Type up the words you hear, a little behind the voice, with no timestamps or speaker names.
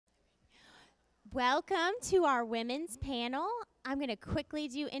Welcome to our women's panel. I'm going to quickly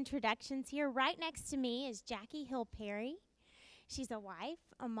do introductions here. Right next to me is Jacki Hill-Perry. She's a wife,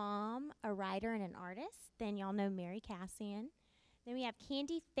 a mom, a writer, and an artist. Then y'all know Mary Kassian. Then we have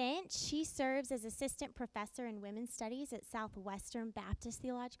Candi Finch. She serves as assistant professor in women's studies at Southwestern Baptist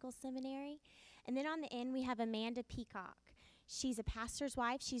Theological Seminary. And then on the end, we have Amanda Peacock. She's a pastor's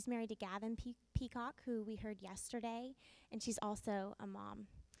wife. She's married to Gavin Peacock, who we heard yesterday, and she's also a mom.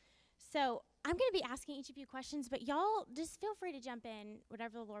 So I'm going to be asking each of you questions, but y'all just feel free to jump in,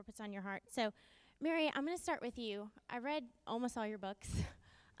 whatever the Lord puts on your heart. So, Mary, I'm going to start with you. I read almost all your books,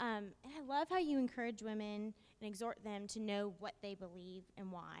 and I love how you encourage women and exhort them to know what they believe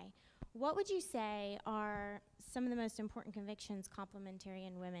and why. What would you say are some of the most important convictions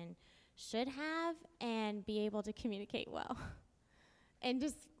complementarian women should have and be able to communicate well? And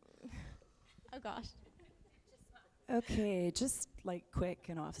just, oh gosh. Okay, just like quick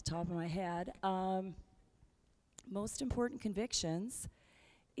and off the top of my head. Most important convictions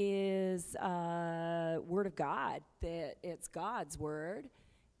is Word of God, that it's God's Word,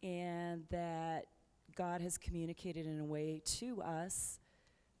 and that God has communicated in a way to us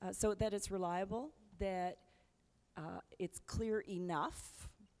so that it's reliable, that it's clear enough,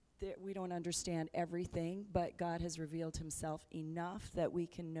 that we don't understand everything, but God has revealed himself enough that we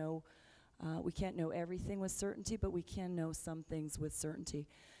can know. We can't know everything with certainty, but we can know some things with certainty.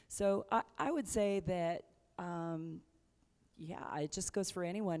 So I would say that, it just goes for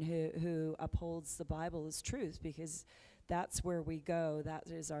anyone who upholds the Bible as truth, because that's where we go. That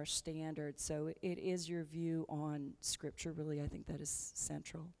is our standard. So it is your view on Scripture, really. I think that is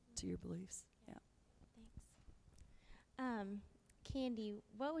central to your beliefs. Yeah. Thanks. Candi,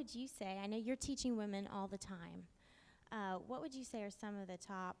 what would you say? I know you're teaching women all the time. What would you say are some of the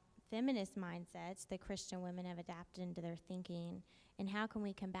top feminist mindsets that Christian women have adapted into their thinking, and how can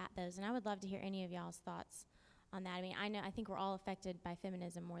we combat those? And I would love to hear any of y'all's thoughts on that. I mean, I think we're all affected by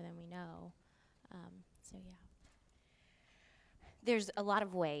feminism more than we know. So yeah. There's a lot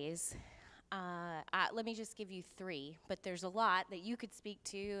of ways. Let me just give you three, but there's a lot that you could speak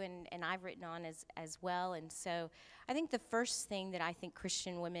to, and I've written on as well. And so I think the first thing that I think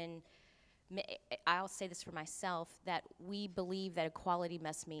Christian women, I'll say this for myself, that we believe that equality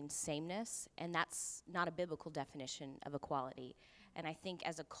must mean sameness, and that's not a biblical definition of equality. And I think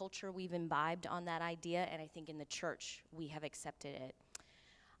as a culture we've imbibed on that idea, and I think in the church we have accepted it.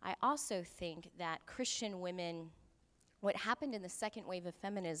 I also think that Christian women, what happened in the second wave of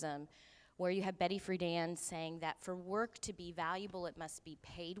feminism, where you have Betty Friedan saying that for work to be valuable it must be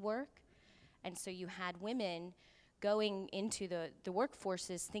paid work, and so you had women going into the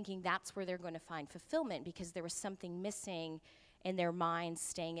workforces thinking that's where they're going to find fulfillment because there was something missing in their minds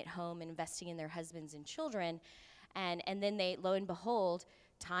staying at home and investing in their husbands and children. And then they, lo and behold,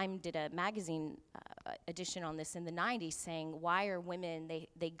 Time did a magazine edition on this in the 90s saying, why are women,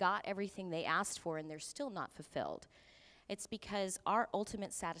 they got everything they asked for and they're still not fulfilled? It's because our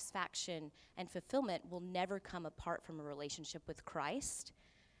ultimate satisfaction and fulfillment will never come apart from a relationship with Christ.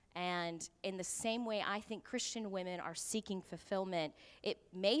 And in the same way, I think Christian women are seeking fulfillment. It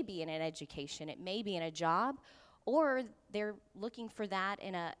may be in an education, it may be in a job, or they're looking for that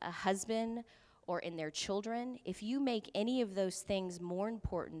in a husband or in their children. If you make any of those things more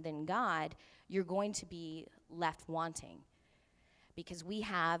important than God, you're going to be left wanting. Because we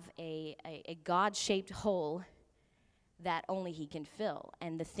have a God-shaped hole that only he can fill,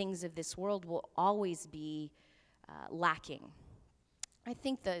 and the things of this world will always be lacking. I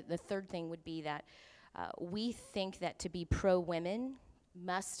think the third thing would be that we think that to be pro-women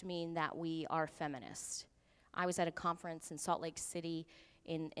must mean that we are feminist. I was at a conference in Salt Lake City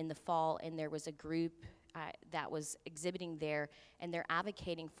in the fall, and there was a group that was exhibiting there, and they're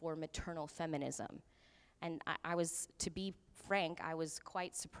advocating for maternal feminism. And I was, to be frank, I was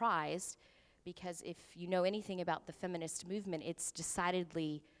quite surprised, because if you know anything about the feminist movement, it's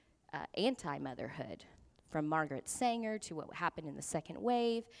decidedly anti-motherhood, from Margaret Sanger to what happened in the second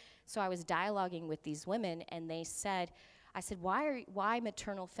wave. So I was dialoguing with these women, and they said, I said, why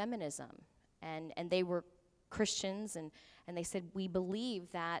maternal feminism? And they were Christians, and they said, we believe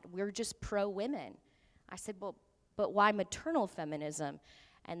that we're just pro-women. I said, well, but why maternal feminism?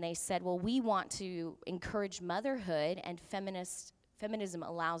 And they said, well, we want to encourage motherhood, and feminism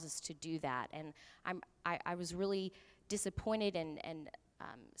allows us to do that. And I was really disappointed and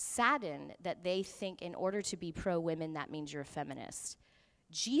saddened that they think in order to be pro-women, that means you're a feminist.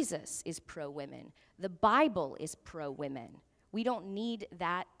 Jesus is pro-women. The Bible is pro-women. We don't need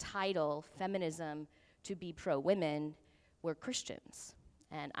that title, feminism, to be pro-women. We're Christians.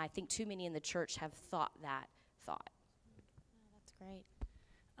 And I think too many in the church have thought that thought. Oh, that's great.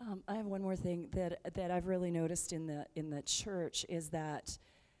 have one more thing that I've really noticed in the church is that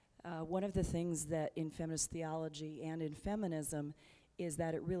one of the things that in feminist theology and in feminism is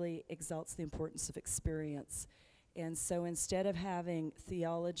that it really exalts the importance of experience. And so instead of having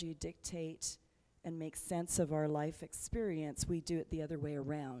theology dictate and make sense of our life experience, we do it the other way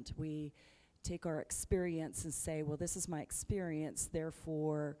around. We take our experience and say, well, this is my experience,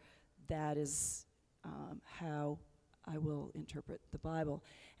 therefore that is how I will interpret the Bible.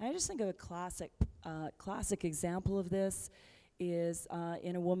 And I just think of a classic example of this is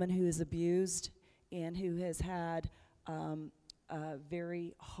in a woman who is abused and who has had a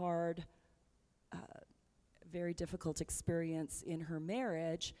very hard, very difficult experience in her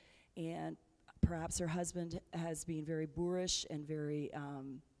marriage, and perhaps her husband has been very boorish and very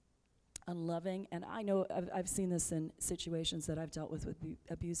unloving. And I know I've seen this in situations that I've dealt with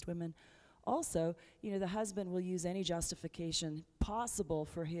abused women. Also, you know, the husband will use any justification possible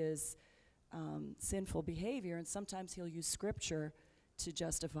for his sinful behavior, and sometimes he'll use scripture to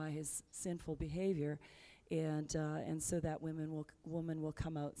justify his sinful behavior, and so that woman will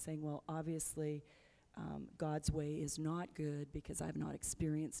come out saying, well, obviously God's way is not good because I've not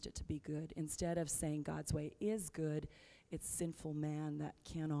experienced it to be good. Instead of saying God's way is good, it's sinful man that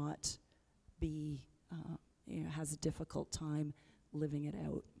cannot be, has a difficult time living it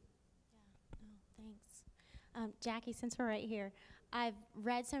out. Yeah, thanks. Jacki, since we're right here, I've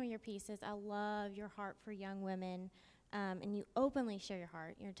read some of your pieces. I love your heart for young women, and you openly share your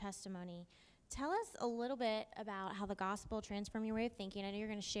heart, your testimony. Tell us a little bit about how the gospel transformed your way of thinking. I know you're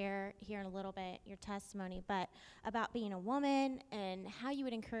going to share here in a little bit your testimony, but about being a woman and how you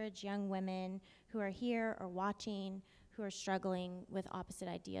would encourage young women who are here or watching who are struggling with opposite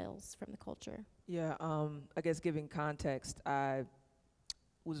ideals from the culture. Yeah, I guess giving context, I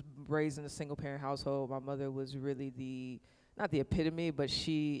was raised in a single-parent household. My mother was really not the epitome, but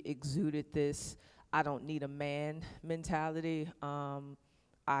she exuded this I don't need a man mentality.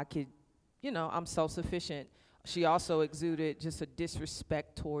 I could, I'm self-sufficient. She also exuded just a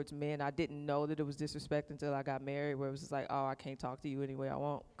disrespect towards men. I didn't know that it was disrespect until I got married, where it was just like, oh, I can't talk to you any way I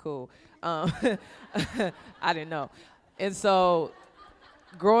want. Cool. I didn't know. And so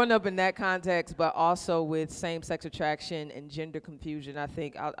growing up in that context, but also with same-sex attraction and gender confusion, I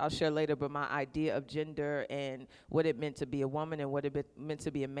think I'll share later, but my idea of gender and what it meant to be a woman and what it meant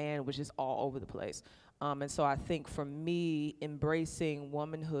to be a man was just all over the place. And so I think for me, embracing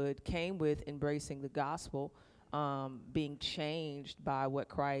womanhood came with embracing the gospel, being changed by what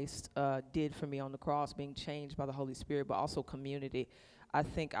Christ did for me on the cross, being changed by the Holy Spirit, but also community. I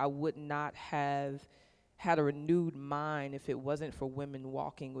think I would not have had a renewed mind if it wasn't for women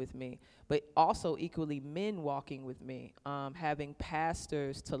walking with me, but also equally men walking with me, having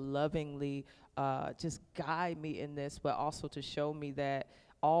pastors to lovingly just guide me in this, but also to show me that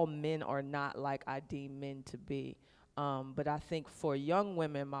all men are not like I deem men to be. But I think for young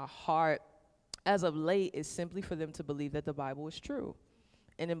women, my heart, as of late, is simply for them to believe that the Bible is true.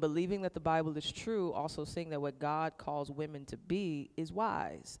 And in believing that the Bible is true, also seeing that what God calls women to be is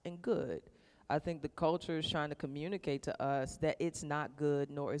wise and good. I think the culture is trying to communicate to us that it's not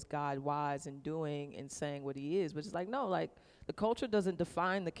good, nor is God wise in doing and saying what he is. But it's like, no, like the culture doesn't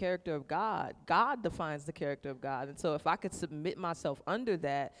define the character of God. God defines the character of God. And so if I could submit myself under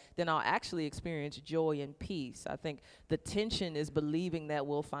that, then I'll actually experience joy and peace. I think the tension is believing that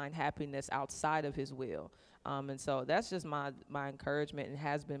we'll find happiness outside of his will. And so that's just my encouragement, and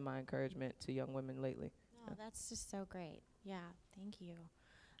has been my encouragement to young women lately. Oh, that's just so great. Yeah, thank you.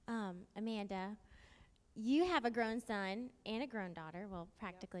 Amanda, you have a grown son and a grown daughter, well,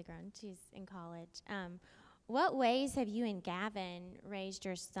 practically grown. She's in college. What ways have you and Gavin raised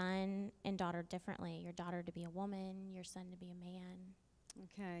your son and daughter differently? Your daughter to be a woman, your son to be a man?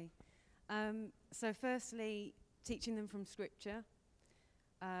 Okay. So firstly, teaching them from Scripture.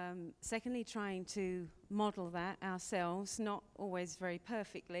 Secondly, trying to model that ourselves, not always very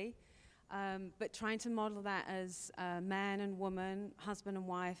perfectly. But trying to model that as man and woman, husband and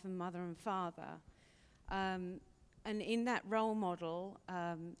wife, and mother and father. And in that role model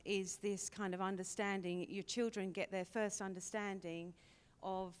is this kind of understanding. Your children get their first understanding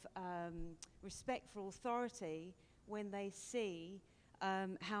of respect for authority when they see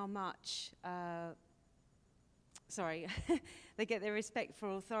how much, they get their respect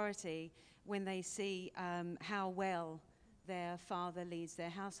for authority when they see how well their father leads their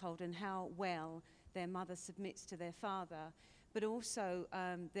household and how well their mother submits to their father. But also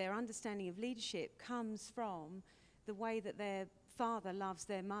their understanding of leadership comes from the way that their father loves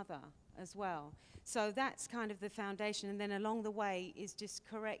their mother as well. So that's kind of the foundation. And then along the way is just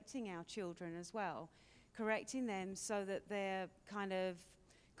correcting our children as well. Correcting them so that they're kind of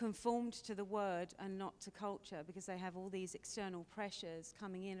conformed to the word and not to culture, because they have all these external pressures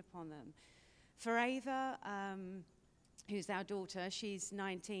coming in upon them. For Ava, who's our daughter, she's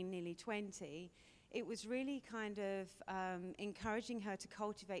 19, nearly 20, it was really kind of encouraging her to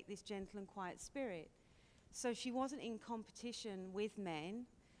cultivate this gentle and quiet spirit. So she wasn't in competition with men.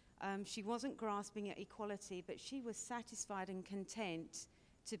 She wasn't grasping at equality, but she was satisfied and content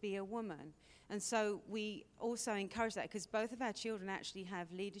to be a woman. And so we also encourage that, because both of our children actually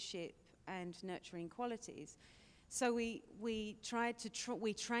have leadership and nurturing qualities. So we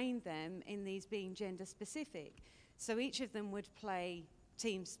trained them in these being gender specific. So each of them would play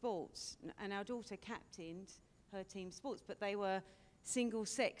team sports, and our daughter captained her team sports, but they were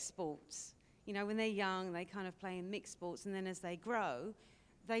single-sex sports. You know, when they're young, they kind of play in mixed sports, and then as they grow,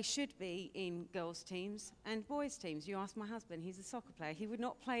 they should be in girls' teams and boys' teams. You ask my husband, he's a soccer player. He would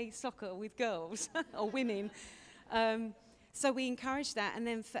not play soccer with girls or women. So we encourage that, and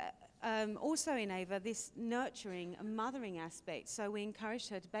then also in Ava, this nurturing and mothering aspect. So we encouraged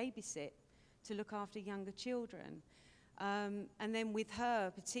her to babysit, to look after younger children. And then with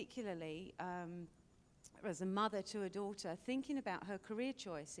her particularly, as a mother to a daughter, thinking about her career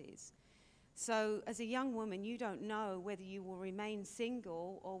choices. So as a young woman, you don't know whether you will remain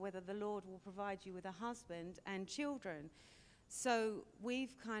single or whether the Lord will provide you with a husband and children. So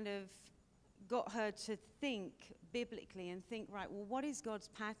we've kind of got her to think biblically and think, right, well, what is God's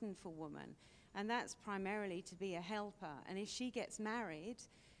pattern for woman? And that's primarily to be a helper. And if she gets married,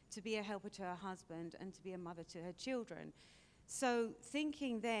 to be a helper to her husband and to be a mother to her children. So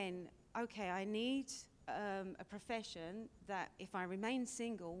thinking then, okay, I need a profession that, if I remain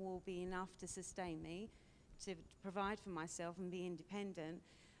single, will be enough to sustain me, to provide for myself and be independent.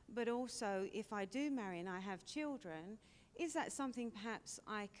 But also, if I do marry and I have children, is that something perhaps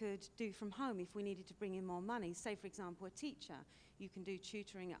I could do from home if we needed to bring in more money? Say, for example, a teacher. You can do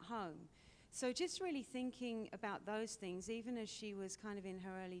tutoring at home. So just really thinking about those things, even as she was kind of in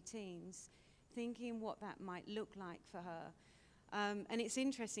her early teens, thinking what that might look like for her. And it's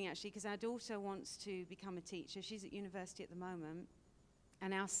interesting, actually, because our daughter wants to become a teacher. She's at university at the moment.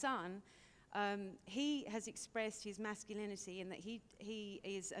 And our son, he has expressed his masculinity in that he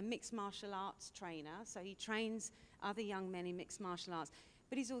is a mixed martial arts trainer. So he trains other young men in mixed martial arts.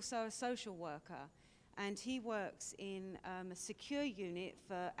 But he's also a social worker. And he works in a secure unit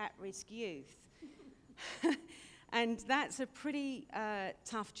for at-risk youth. And that's a pretty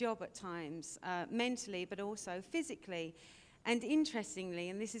tough job at times, mentally, but also physically. And interestingly,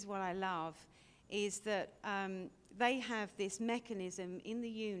 and this is what I love, is that they have this mechanism in the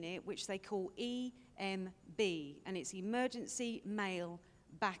unit which they call EMB, and it's Emergency Male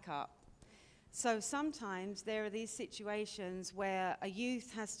Backup. So sometimes there are these situations where a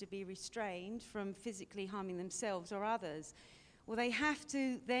youth has to be restrained from physically harming themselves or others. Well, they have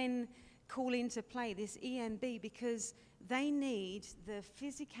to then call into play this EMB because they need the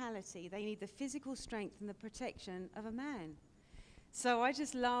physicality, they need the physical strength and the protection of a man. So I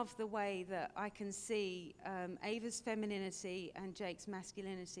just love the way that I can see Ava's femininity and Jake's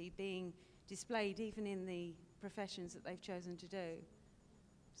masculinity being displayed even in the professions that they've chosen to do.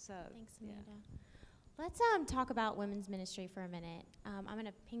 So, thanks, Amanda. Yeah. Let's talk about women's ministry for a minute. I'm going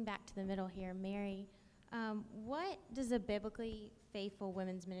to ping back to the middle here. Mary, what does a biblically faithful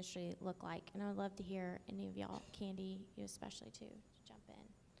women's ministry look like? And I would love to hear any of y'all, Candi, you especially too, to jump in.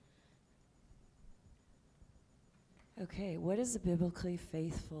 Okay, what does a biblically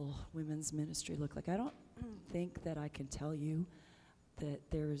faithful women's ministry look like? I don't think that I can tell you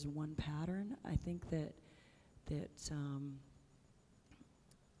that there is one pattern. I think that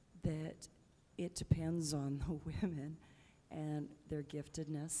it depends on the women and their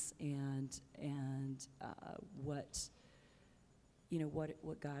giftedness and what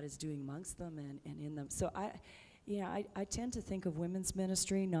God is doing amongst them and in them. So I tend to think of women's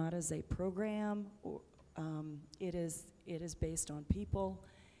ministry not as a program. Or, it is based on people,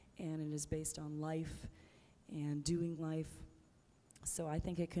 and it is based on life and doing life. So I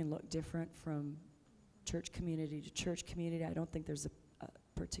think it can look different from church community to church community. I don't think there's a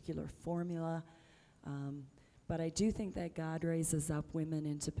particular formula, but I do think that God raises up women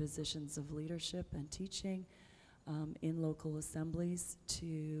into positions of leadership and teaching in local assemblies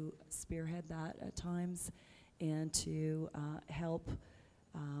to spearhead that at times and to help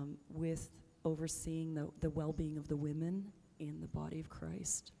with overseeing the well-being of the women in the body of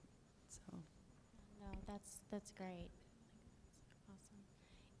Christ. So. No, that's great. Awesome.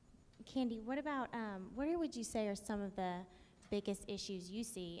 Candi, what about what would you say are some of the biggest issues you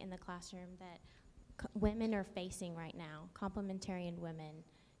see in the classroom that women are facing right now, complementarian women,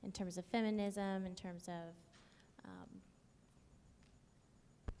 in terms of feminism, in terms of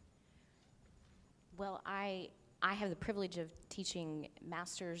Well, I have the privilege of teaching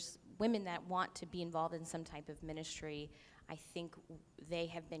masters, women that want to be involved in some type of ministry. I think they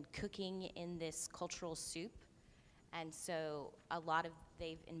have been cooking in this cultural soup, and so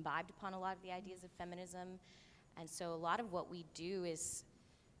they've imbibed upon a lot of the ideas of feminism, and so a lot of what we do is,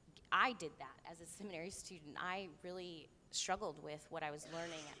 I did that as a seminary student. I really struggled with what I was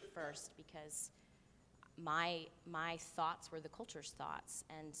learning at first because my thoughts were the culture's thoughts,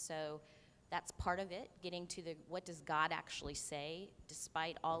 and so that's part of it, getting to what does God actually say,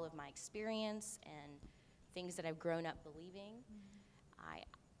 despite all of my experience and things that I've grown up believing.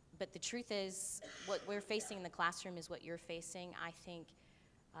 But the truth is, what we're facing in the classroom is what you're facing. I think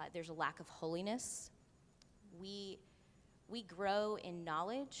there's a lack of holiness. We grow in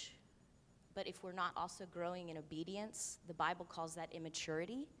knowledge, but if we're not also growing in obedience, the Bible calls that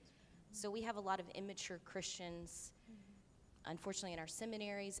immaturity. So we have a lot of immature Christians, unfortunately, in our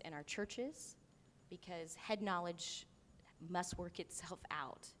seminaries and our churches, because head knowledge must work itself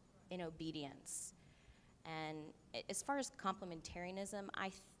out in obedience. And as far as complementarianism,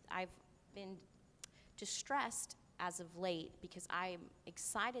 I've been distressed as of late because I'm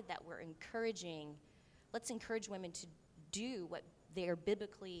excited that let's encourage women to do what they are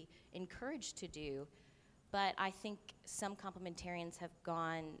biblically encouraged to do. But I think some complementarians have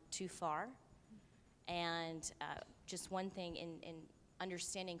gone too far. And just one thing in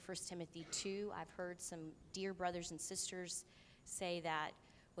understanding 1 Timothy 2, I've heard some dear brothers and sisters say that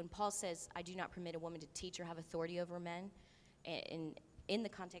when Paul says, I do not permit a woman to teach or have authority over men, in the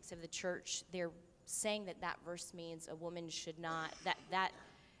context of the church, they're saying that verse means a woman should not, that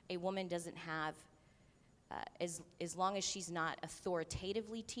a woman doesn't have, as long as she's not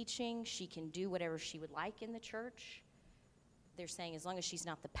authoritatively teaching, she can do whatever she would like in the church. They're saying as long as she's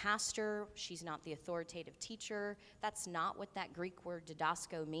not the pastor, she's not the authoritative teacher. That's not what that Greek word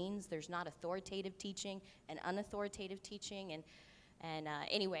didasko means. There's not authoritative teaching and unauthoritative teaching. And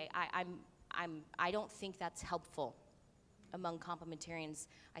anyway, I don't think that's helpful among complementarians.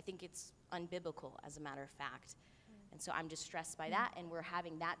 I think it's unbiblical, as a matter of fact. And so I'm distressed by that, and we're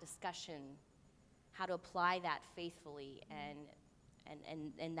having that discussion, how to apply that faithfully,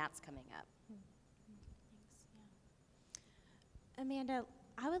 and that's coming up. Amanda,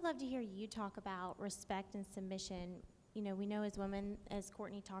 I would love to hear you talk about respect and submission. You know, we know as women, as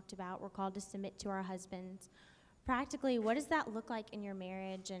Courtney talked about, we're called to submit to our husbands. Practically, what does that look like in your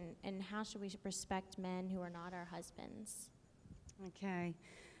marriage, and how should we respect men who are not our husbands? Okay.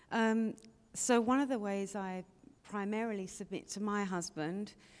 So one of the ways I primarily submit to my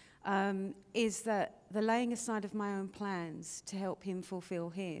husband is that the laying aside of my own plans to help him fulfill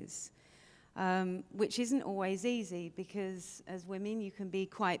his. Which isn't always easy because as women you can be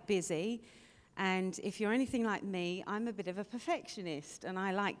quite busy, and if you're anything like me, I'm a bit of a perfectionist, and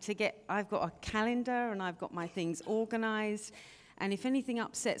I've got a calendar and I've got my things organized, and if anything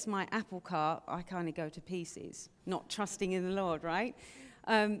upsets my apple cart, I kind of go to pieces, not trusting in the Lord, right?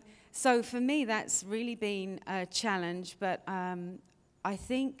 So for me that's really been a challenge, but I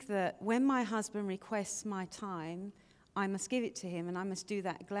think that when my husband requests my time, I must give it to him, and I must do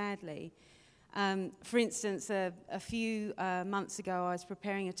that gladly. For instance, a few months ago, I was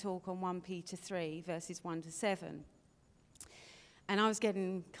preparing a talk on 1 Peter 3, verses 1 to 7. And I was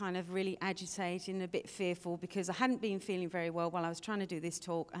getting kind of really agitated and a bit fearful because I hadn't been feeling very well while I was trying to do this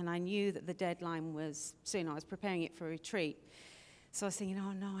talk, and I knew that the deadline was soon. I was preparing it for a retreat. So I was thinking,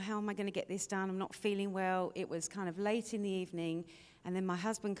 oh no, how am I going to get this done? I'm not feeling well. It was kind of late in the evening, and then my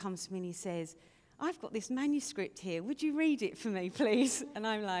husband comes to me and he says, I've got this manuscript here. Would you read it for me, please? And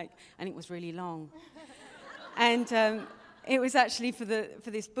I'm like, and it was really long. And it was actually for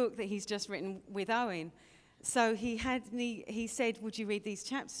this book that he's just written with Owen. So he said, would you read these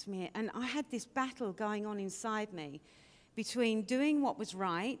chapters for me? And I had this battle going on inside me between doing what was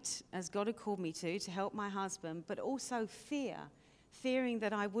right, as God had called me to help my husband, but also fearing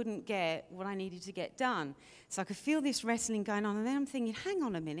that I wouldn't get what I needed to get done. So I could feel this wrestling going on, and then I'm thinking, hang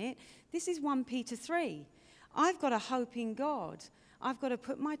on a minute, this is 1 Peter 3. I've got to hope in God. I've got to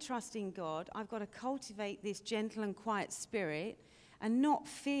put my trust in God. I've got to cultivate this gentle and quiet spirit and not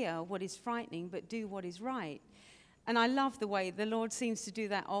fear what is frightening, but do what is right. And I love the way the Lord seems to do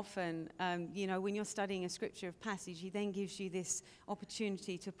that often. You know, when you're studying a scripture of passage, he then gives you this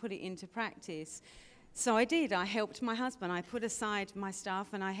opportunity to put it into practice. So I did. I helped my husband. I put aside my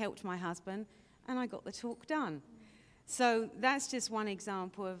stuff and I helped my husband, and I got the talk done. So that's just one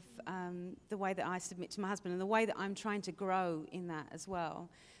example of the way that I submit to my husband and the way that I'm trying to grow in that as well.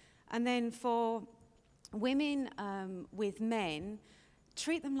 And then for women with men,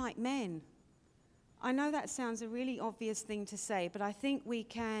 treat them like men. I know that sounds a really obvious thing to say, but I think we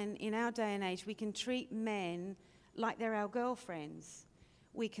can, in our day and age, we can treat men like they're our girlfriends.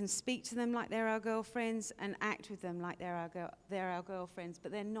 We can speak to them like they're our girlfriends and act with them like they're our girlfriends,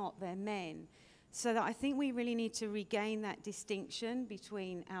 but they're not, they're men. So that I think we really need to regain that distinction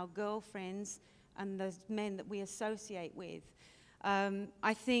between our girlfriends and the men that we associate with.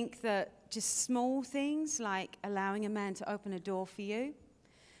 I think that just small things like allowing a man to open a door for you,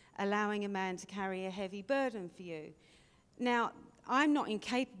 allowing a man to carry a heavy burden for you. Now, I'm not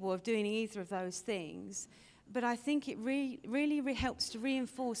incapable of doing either of those things, but I think it really helps to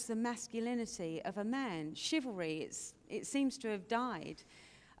reinforce the masculinity of a man. Chivalry, it seems to have died.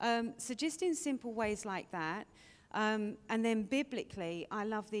 So just in simple ways like that, and then biblically, I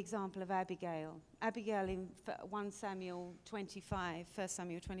love the example of Abigail. Abigail in 1 Samuel 25.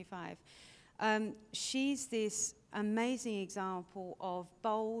 She's this amazing example of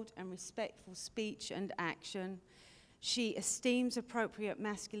bold and respectful speech and action. She esteems appropriate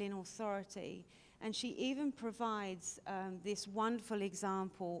masculine authority, and she even provides this wonderful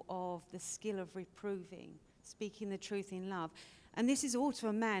example of the skill of reproving, speaking the truth in love. And this is all to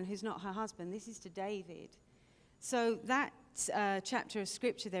a man who's not her husband. This is to David. So that chapter of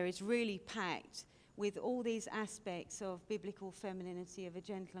scripture there is really packed with all these aspects of biblical femininity, of a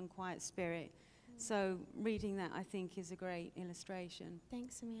gentle and quiet spirit. So reading that, I think, is a great illustration.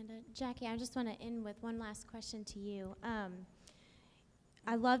 Thanks, Amanda. Jacki, I just want to end with one last question to you.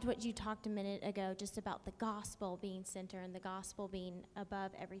 I loved what you talked a minute ago just about the gospel being center and the gospel being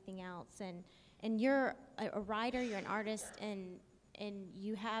above everything else. And you're a writer, you're an artist, and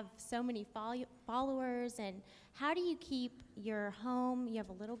you have so many followers. And how do you keep your home, you have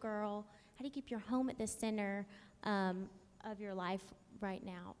a little girl, how do you keep your home at the center of your life right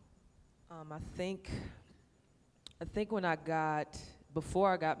now? I think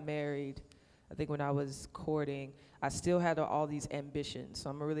before I got married, I think when I was courting, I still had all these ambitions. So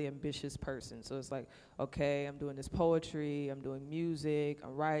I'm a really ambitious person. So it's like, okay, I'm doing this poetry, I'm doing music,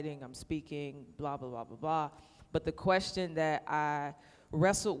 I'm writing, I'm speaking, blah, blah, blah, blah, blah. But the question that I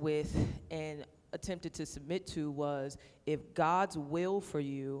wrestled with and attempted to submit to was, if God's will for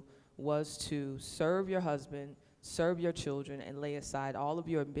you was to serve your husband, serve your children, and lay aside all of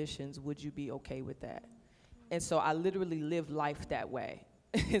your ambitions, would you be okay with that? And so I literally live life that way.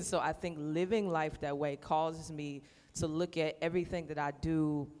 And so I think living life that way causes me to look at everything that I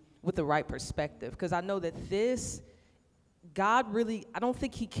do with the right perspective. Because I know that God really, I don't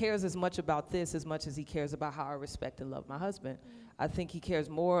think he cares as much about this as much as he cares about how I respect and love my husband. I think he cares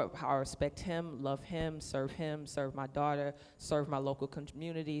more of how I respect him, love him, serve my daughter, serve my local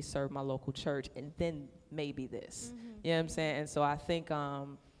community, serve my local church, and then maybe this. You know what I'm saying? And so I think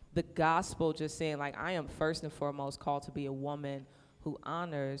the gospel just saying, like, I am first and foremost called to be a woman who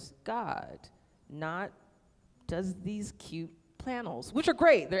honors God, not does these cute flannels, which are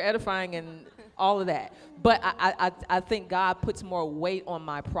great. They're edifying and all of that. But I think God puts more weight on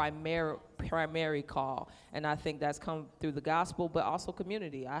my primary call, and I think that's come through the gospel, but also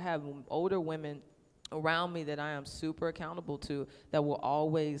community. I have older women around me that I am super accountable to that will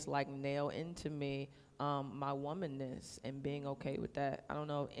always like nail into me my womanness and being okay with that. I don't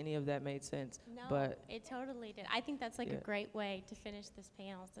know if any of that made sense. No, but it totally did. I think that's like a great way to finish this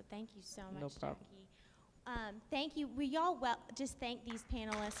panel, so thank you so much, No problem. Jacki. Thank you. We all just thank these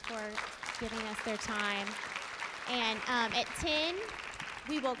panelists for giving us their time. And at 10,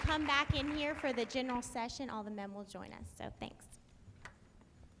 we will come back in here for the general session. All the men will join us, so thanks.